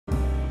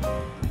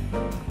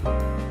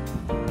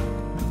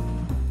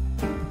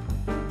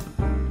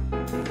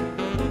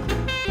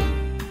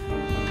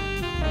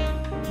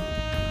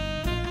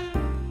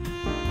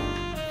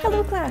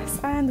Hello class,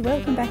 and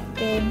welcome back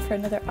again for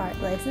another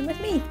art lesson with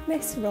me,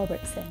 Miss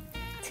Robertson.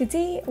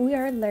 Today we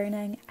are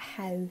learning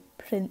how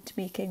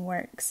printmaking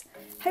works,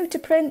 how to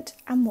print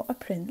and what a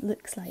print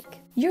looks like.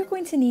 You're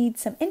going to need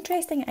some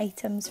interesting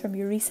items from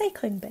your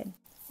recycling bin,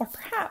 or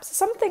perhaps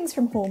some things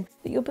from home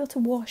that you'll be able to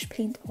wash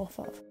paint off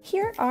of.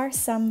 Here are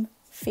some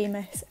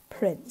famous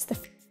prints.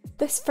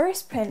 This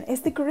first print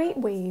is the Great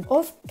Wave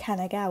of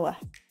Kanagawa.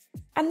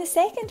 And the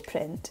second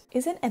print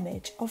is an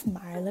image of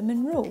Marilyn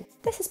Monroe.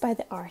 This is by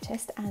the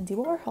artist Andy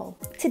Warhol.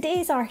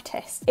 Today's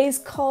artist is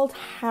called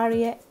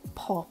Harriet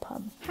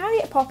Popham.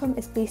 Harriet Popham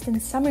is based in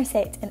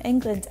Somerset in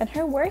England, and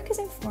her work is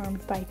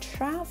informed by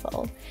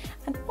travel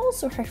and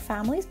also her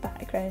family's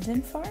background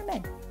in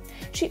farming.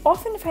 She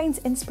often finds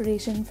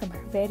inspiration from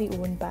her very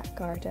own back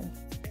garden.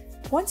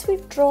 Once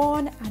we've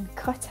drawn and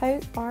cut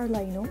out our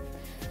lino,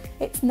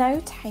 it's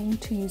now time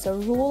to use a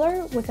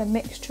roller with a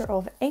mixture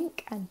of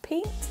ink and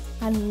paint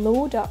and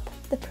load up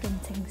the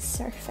printing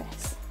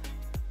surface.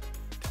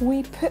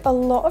 We put a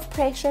lot of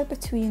pressure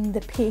between the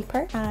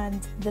paper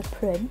and the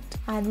print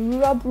and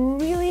rub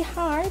really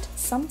hard,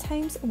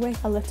 sometimes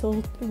with a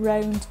little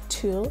round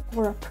tool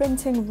or a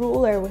printing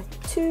roller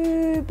with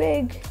two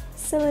big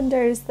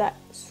cylinders that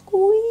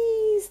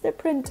squeeze the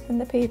print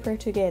and the paper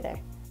together.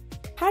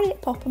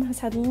 Harriet Popham has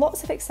had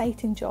lots of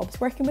exciting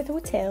jobs working with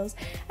hotels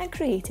and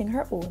creating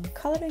her own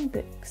colouring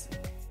books.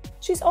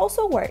 She's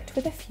also worked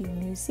with a few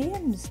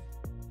museums.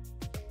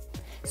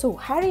 So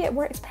Harriet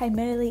works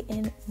primarily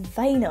in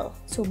vinyl,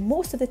 so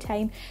most of the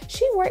time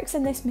she works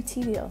in this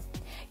material.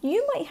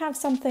 You might have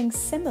something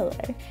similar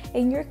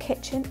in your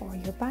kitchen or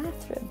your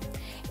bathroom.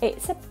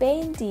 It's a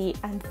bendy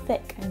and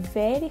thick and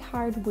very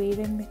hard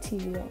wearing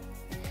material.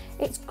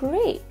 It's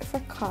great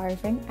for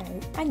carving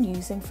out and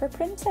using for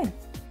printing.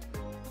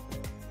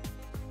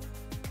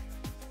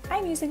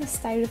 I'm using a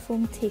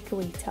styrofoam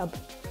takeaway tub.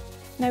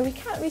 Now we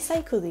can't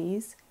recycle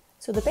these,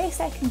 so the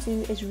best I can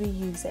do is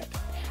reuse it.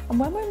 And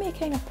when we're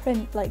making a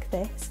print like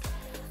this,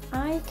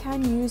 I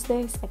can use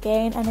this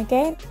again and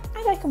again,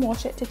 and I can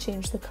wash it to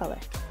change the colour.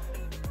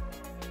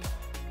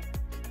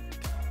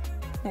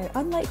 Now,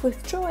 unlike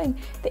with drawing,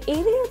 the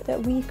area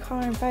that we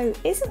carve out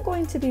isn't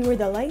going to be where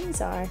the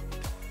lines are,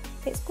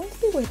 it's going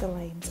to be where the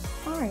lines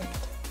aren't.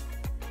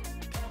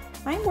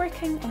 I'm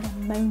working on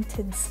a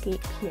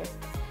mountainscape here.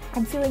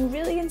 I'm feeling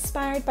really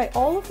inspired by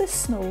all of the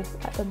snow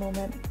at the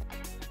moment.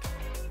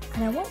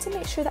 And I want to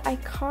make sure that I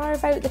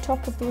carve out the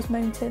top of those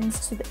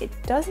mountains so that it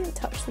doesn't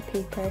touch the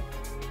paper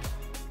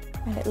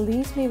and it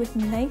leaves me with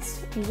nice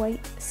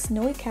white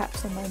snowy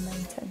caps on my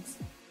mountains.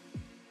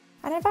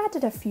 And I've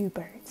added a few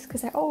birds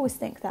because I always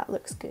think that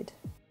looks good.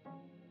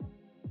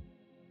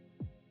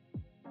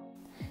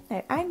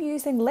 Now I'm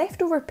using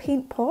leftover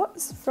paint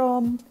pots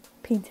from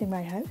painting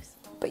my house,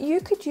 but you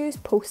could use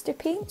poster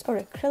paint or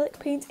acrylic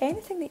paint,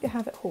 anything that you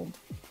have at home.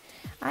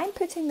 I'm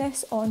putting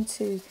this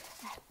onto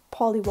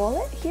poly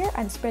wallet here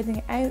and spreading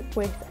it out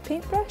with a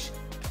paintbrush.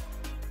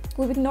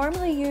 We would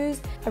normally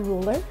use a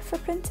roller for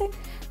printing,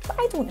 but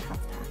I don't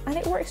have that, and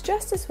it works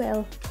just as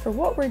well for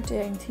what we're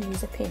doing to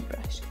use a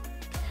paintbrush.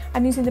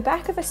 I'm using the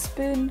back of a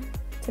spoon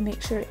to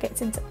make sure it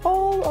gets into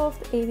all of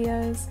the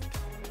areas,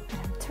 and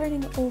I'm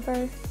turning it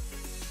over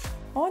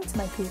onto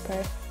my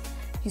paper,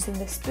 using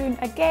the spoon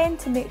again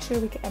to make sure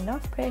we get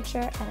enough pressure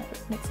and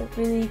it makes a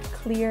really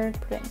clear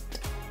print.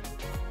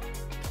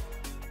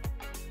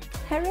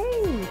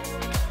 Hooray!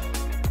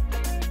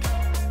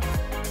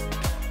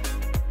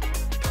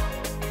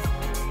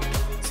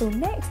 So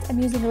next I'm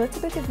using a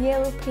little bit of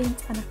yellow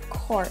paint and a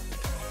cork,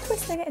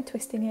 twisting it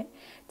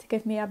to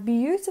give me a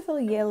beautiful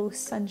yellow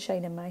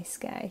sunshine in my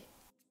sky.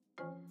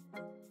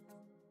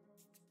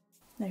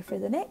 Now for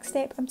the next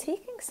step, I'm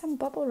taking some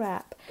bubble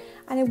wrap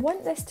and I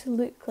want this to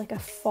look like a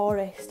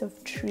forest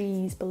of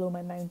trees below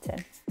my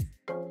mountain.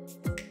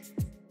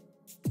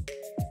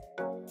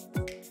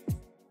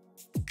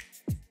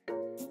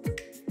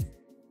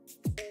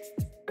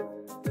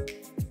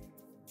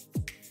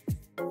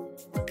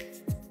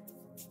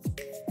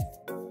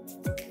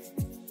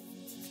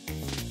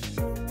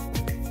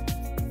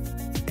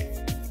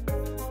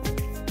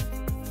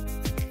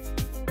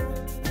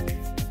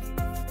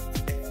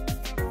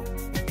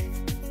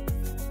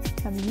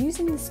 I'm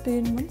using the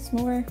spoon once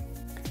more,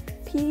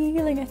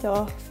 peeling it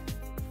off.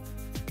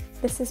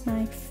 This is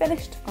my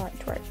finished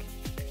artwork.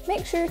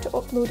 Make sure to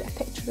upload a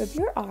picture of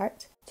your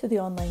art to the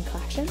online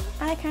classroom,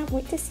 and I can't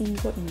wait to see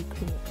what you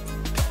create.